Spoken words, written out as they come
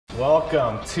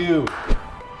Welcome to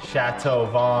Chateau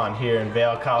Vonn here in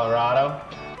Vail, Colorado.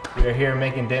 We are here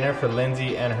making dinner for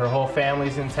Lindsey and her whole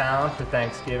family's in town for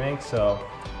Thanksgiving, so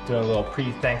doing a little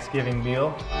pre-Thanksgiving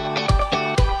meal.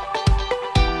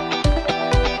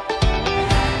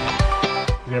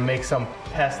 We're gonna make some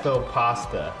pesto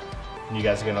pasta. And you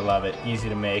guys are gonna love it, easy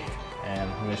to make,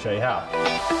 and I'm gonna show you how.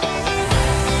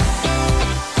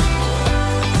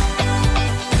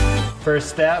 First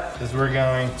step is we're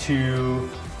going to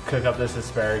cook up this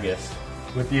asparagus.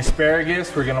 With the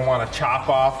asparagus, we're gonna wanna chop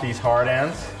off these hard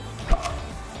ends. I'm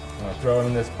gonna throw it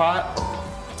in this pot.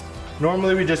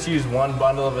 Normally we just use one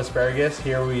bundle of asparagus.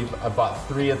 Here I bought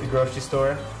 3 at the grocery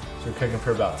store. So we're cooking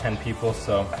for about 10 people,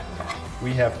 so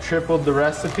we have tripled the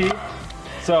recipe.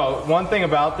 So one thing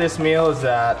about this meal is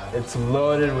that it's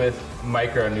loaded with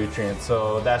micronutrients.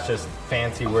 So that's just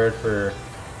fancy word for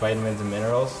vitamins and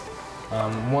minerals.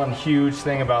 One huge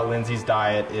thing about Lindsey's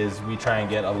diet is we try and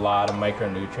get a lot of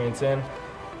micronutrients in.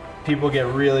 People get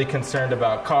really concerned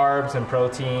about carbs and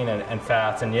protein and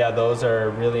fats, and yeah, those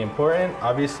are really important,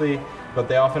 obviously, but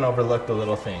they often overlook the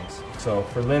little things. So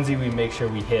for Lindsey, we make sure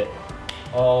we hit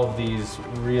all of these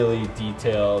really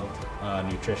detailed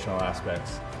nutritional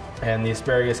aspects. And the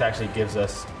asparagus actually gives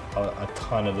us a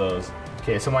ton of those.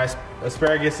 Okay, so my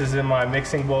asparagus is in my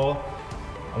mixing bowl.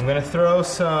 I'm gonna throw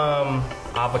some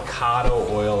avocado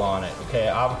oil on it. Okay,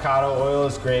 avocado oil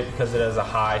is great because it has a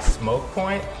high smoke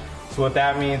point. So what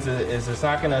that means is it's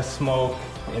not gonna smoke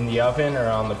in the oven or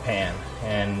on the pan.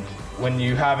 And when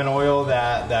you have an oil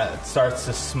that starts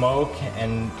to smoke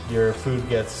and your food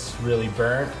gets really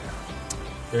burnt,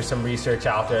 there's some research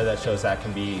out there that shows that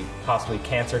can be possibly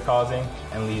cancer causing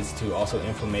and leads to also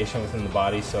inflammation within the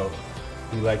body. So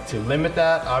we like to limit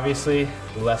that. Obviously,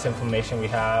 the less inflammation we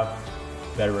have,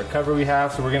 better recovery we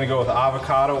have. So we're gonna go with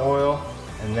avocado oil,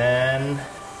 and then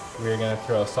we're gonna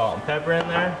throw salt and pepper in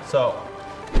there. So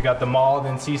we got the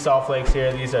Maldon sea salt flakes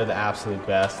here. These are the absolute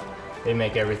best. They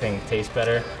make everything taste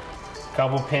better.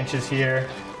 Couple pinches here.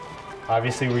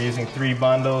 Obviously we're using 3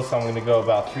 bundles, so I'm gonna go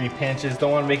about 3 pinches.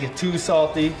 Don't wanna make it too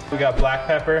salty. We got black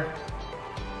pepper.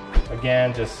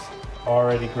 Again, just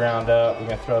already ground up. We're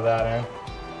gonna throw that in.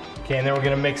 Okay, and then we're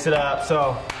gonna mix it up.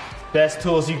 So, best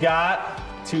tools you got,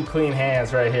 2 clean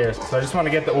hands right here. So I just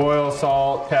wanna get the oil,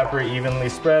 salt, pepper evenly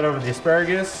spread over the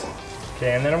asparagus.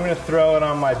 Okay, and then I'm gonna throw it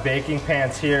on my baking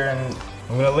pans here, and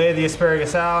I'm gonna lay the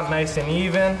asparagus out nice and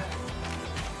even.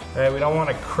 All right, we don't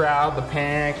wanna crowd the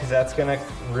pan because that's gonna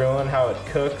ruin how it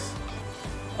cooks.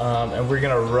 And we're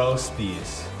gonna roast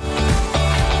these.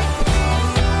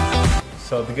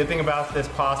 So the good thing about this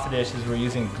pasta dish is we're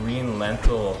using green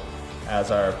lentil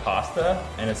as our pasta,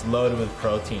 and it's loaded with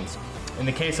proteins. In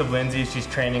the case of Lindsey, she's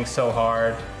training so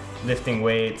hard, lifting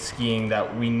weights, skiing,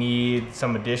 that we need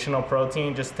some additional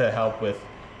protein just to help with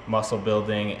muscle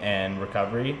building and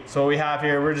recovery. So what we have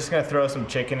here, we're just gonna throw some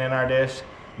chicken in our dish.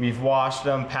 We've washed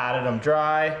them, patted them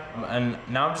dry, and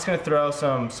now I'm just gonna throw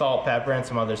some salt, pepper, and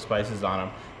some other spices on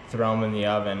them. Throw them in the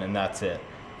oven, and that's it.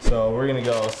 So we're gonna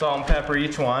go salt and pepper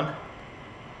each one.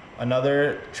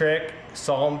 Another trick,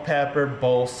 salt and pepper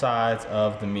both sides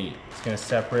of the meat. It's gonna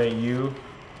separate you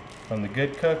from the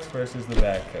good cooks versus the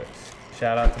bad cooks.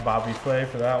 Shout out to Bobby Flay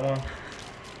for that one.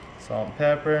 Salt and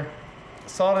pepper.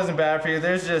 Salt isn't bad for you.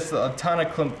 There's just a ton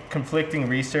of conflicting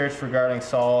research regarding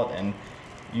salt, and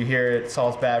you hear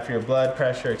salt's bad for your blood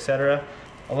pressure, etc.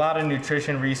 A lot of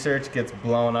nutrition research gets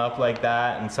blown up like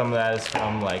that, and some of that is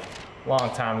from like a long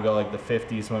time ago, like the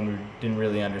 50s, when we didn't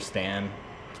really understand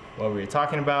what we were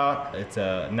talking about. It's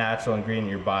a natural ingredient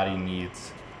your body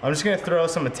needs. I'm just gonna throw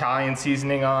some Italian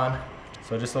seasoning on.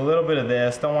 So just a little bit of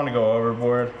this, don't wanna go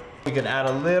overboard. We could add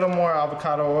a little more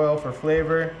avocado oil for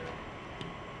flavor.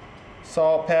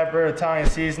 Salt, pepper, Italian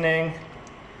seasoning.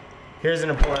 Here's an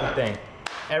important thing.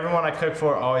 Everyone I cook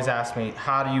for always asks me,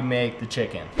 how do you make the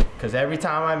chicken? Because every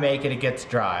time I make it, it gets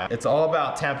dry. It's all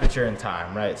about temperature and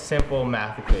time, right? Simple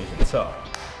math equation. So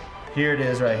here it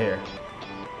is right here.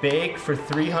 Bake for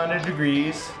 300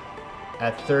 degrees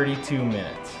at 32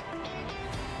 minutes.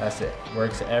 That's it.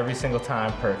 Works every single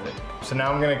time, perfect. So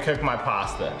now I'm gonna cook my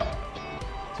pasta.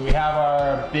 So we have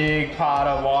our big pot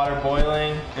of water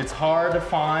boiling. It's hard to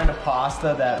find a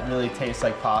pasta that really tastes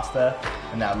like pasta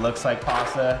and that looks like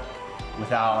pasta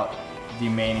without the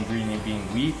main ingredient being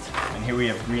wheat. And here we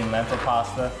have green lentil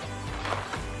pasta.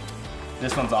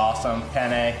 This one's awesome,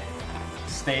 penne.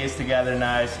 Stays together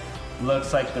nice,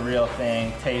 looks like the real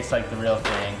thing, tastes like the real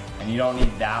thing, and you don't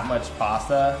need that much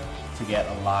pasta to get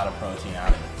a lot of protein out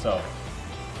of it. So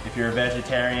if you're a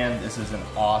vegetarian, this is an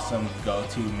awesome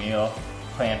go-to meal.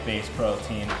 Plant-based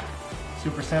protein.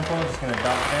 Super simple, just gonna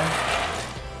dump it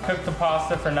in. Cook the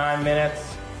pasta for 9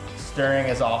 minutes. stirring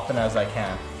as often as I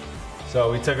can.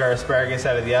 So we took our asparagus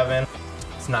out of the oven.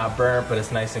 It's not burnt, but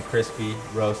it's nice and crispy,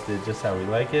 roasted, just how we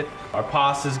like it. Our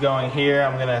pasta's going here.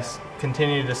 I'm gonna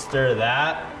continue to stir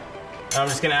that. And I'm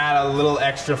just gonna add a little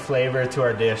extra flavor to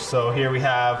our dish. So here we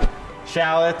have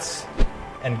shallots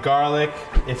and garlic.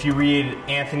 If you read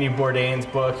Anthony Bourdain's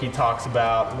book, he talks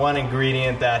about one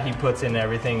ingredient that he puts in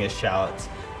everything is shallots.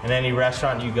 And any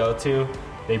restaurant you go to,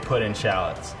 they put in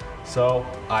shallots. So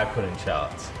I put in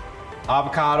shallots.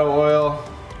 Avocado oil,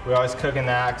 we always cook in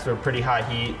that because we're pretty high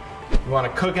heat. You want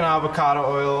to cook in avocado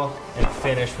oil and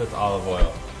finish with olive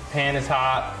oil. Pan is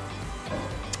hot.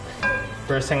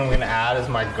 First thing I'm going to add is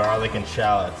my garlic and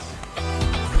shallots.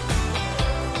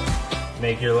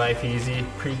 Make your life easy.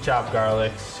 Pre-chopped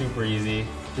garlic, super easy.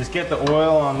 Just get the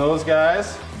oil on those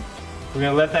guys. We're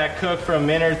going to let that cook for a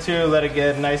minute or two, let it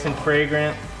get nice and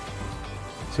fragrant.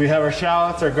 So we have our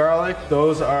shallots, our garlic,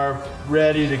 those are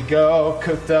ready to go,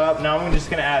 cooked up. Now I'm just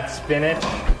gonna add spinach.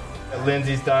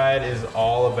 Lindsey's diet is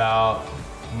all about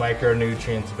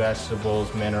micronutrients,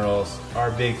 vegetables, minerals.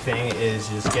 Our big thing is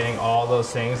just getting all those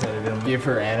things that are gonna give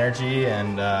her energy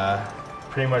and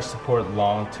pretty much support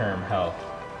long-term health.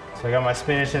 So I got my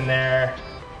spinach in there.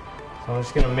 So I'm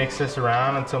just gonna mix this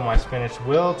around until my spinach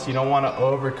wilts. You don't wanna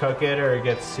overcook it or it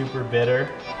gets super bitter.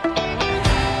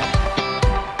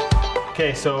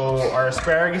 Okay, so our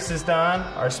asparagus is done,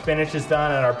 our spinach is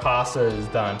done, and our pasta is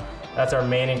done. That's our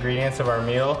main ingredients of our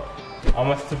meal. I'm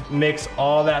gonna mix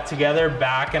all that together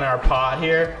back in our pot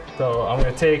here. So I'm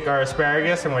gonna take our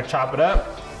asparagus, I'm gonna chop it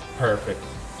up. Perfect.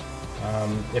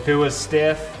 If it was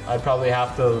stiff, I'd probably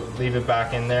have to leave it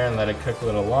back in there and let it cook a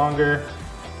little longer.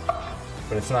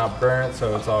 But it's not burnt,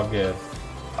 so it's all good.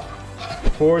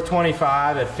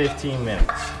 425 at 15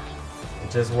 minutes.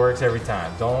 It just works every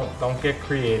time. Don't get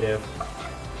creative.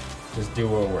 Just do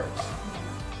what works.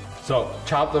 So,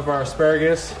 chopped up our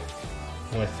asparagus.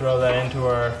 I'm gonna throw that into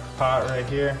our pot right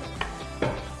here.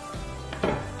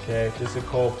 Okay, just a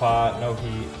cold pot, no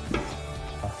heat.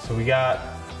 So we got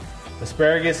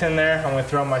asparagus in there. I'm gonna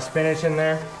throw my spinach in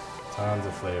there. Tons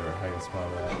of flavor, I can smell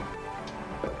that.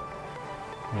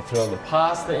 I'm gonna throw the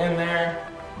pasta in there.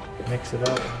 Mix it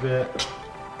up a bit.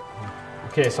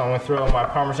 Okay, so I'm gonna throw my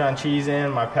Parmesan cheese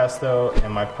in, my pesto,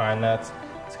 and my pine nuts.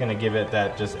 It's gonna give it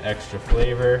that just extra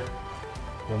flavor.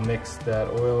 We'll mix that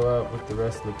oil up with the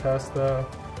rest of the pesto.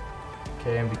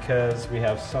 Okay, and because we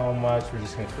have so much, we're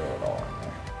just gonna throw it all in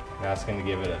there. That's gonna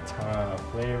give it a ton of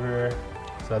flavor.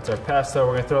 So that's our pesto.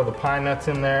 We're gonna throw the pine nuts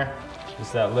in there.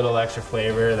 Just that little extra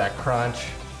flavor, that crunch.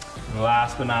 And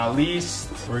last but not least,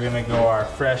 we're gonna go our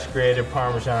fresh grated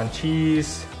Parmesan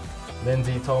cheese.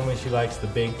 Lindsey told me she likes the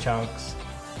big chunks,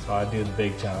 so I do the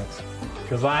big chunks.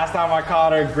 Because last time I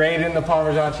caught her grating the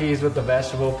Parmesan cheese with the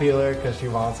vegetable peeler because she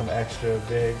wants them extra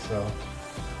big, so.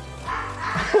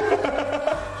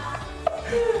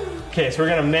 Okay, so we're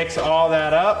gonna mix all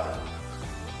that up.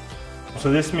 So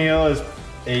this meal is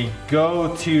a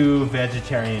go-to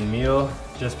vegetarian meal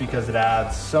just because it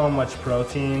adds so much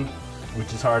protein,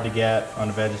 which is hard to get on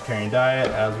a vegetarian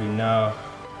diet, as we know.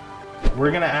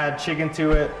 We're gonna add chicken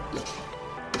to it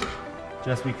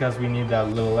just because we need that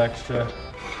little extra.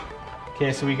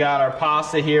 Okay, so we got our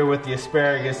pasta here with the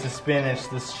asparagus, the spinach,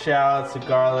 the shallots, the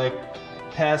garlic,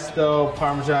 pesto,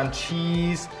 Parmesan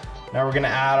cheese. Now we're gonna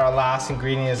add our last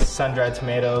ingredient is sun-dried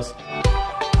tomatoes.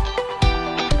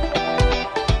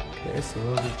 Okay, so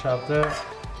those are chopped up.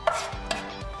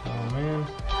 Throw them in.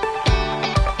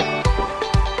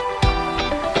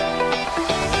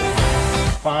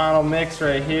 Final mix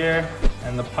right here,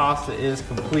 and the pasta is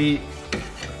complete.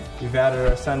 We've added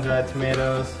our sun-dried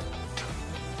tomatoes.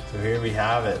 So here we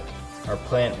have it, our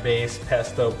plant-based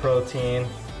pesto protein.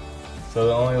 So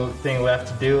the only thing left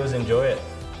to do is enjoy it.